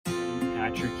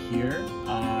Patrick here.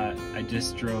 I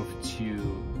just drove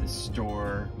to the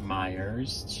store,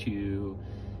 Meijer's, to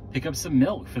pick up some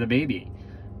milk for the baby.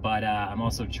 But I'm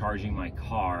also charging my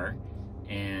car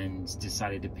and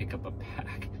decided to pick up a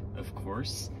pack, of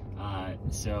course.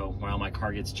 So while my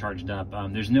car gets charged up,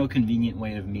 there's no convenient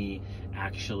way of me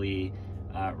actually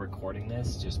recording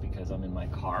this just because I'm in my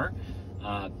car.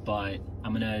 But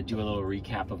I'm gonna do a little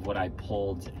recap of what I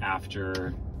pulled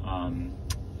after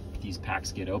these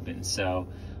packs get open. So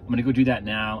I'm gonna go do that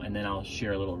now, and then I'll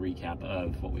share a little recap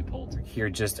of what we pulled. Here,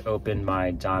 just opened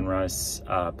my Donruss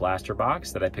blaster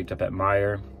box that I picked up at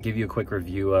Meijer. Give you a quick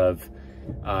review of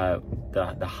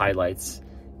the highlights,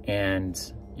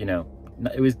 and you know,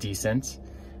 it was decent.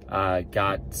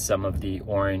 Got some of the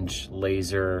orange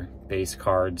laser base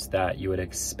cards that you would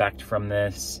expect from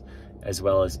this, as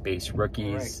well as base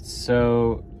rookies. Right.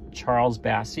 So Charles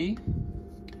Bassey,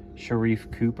 Sharif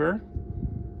Cooper,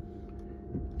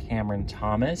 Cameron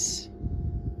Thomas,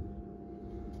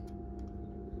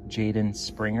 Jaden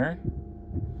Springer,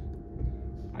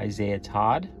 Isaiah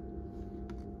Todd,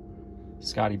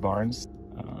 Scotty Barnes,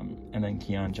 and then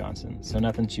Keon Johnson. So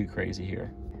nothing too crazy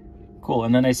here. Cool,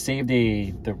 and then I saved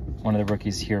one of the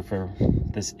rookies here for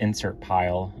this insert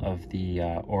pile of the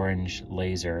orange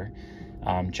laser,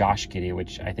 Josh Giddey,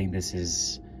 which I think this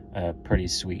is a pretty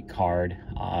sweet card.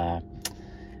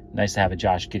 Nice to have a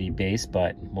Josh Giddey base,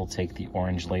 but we'll take the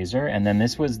orange laser. And then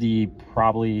this was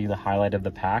probably the highlight of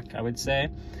the pack, I would say.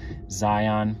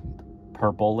 Zion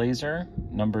purple laser,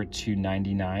 number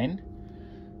 299.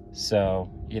 So,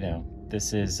 you know,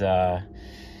 this is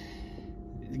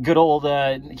good old,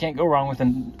 can't go wrong with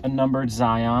a numbered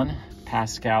Zion.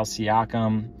 Pascal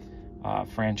Siakam,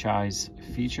 franchise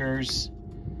features.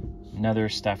 Another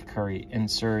Steph Curry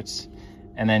inserts.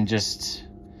 And then just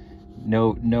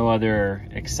no other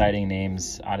exciting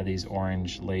names out of these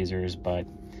orange lasers, but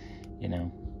you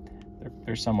know,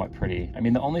 they're somewhat pretty. I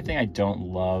mean, the only thing I don't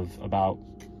love about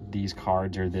these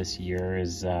cards or this year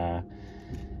is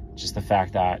just the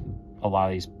fact that a lot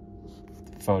of these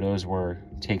photos were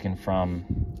taken from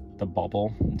the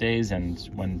bubble days and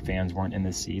when fans weren't in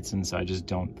the seats, and so I just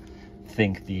don't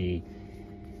think the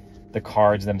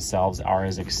cards themselves are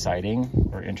as exciting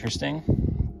or interesting.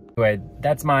 Anyway,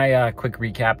 that's my quick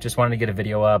recap. Just wanted to get a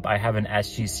video up. I have an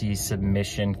SGC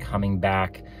submission coming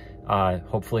back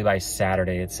hopefully by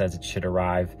Saturday. It says it should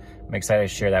arrive. I'm excited to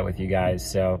share that with you guys.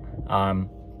 So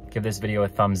give this video a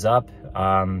thumbs up.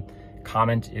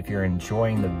 Comment if you're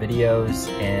enjoying the videos,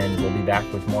 and we'll be back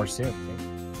with more soon.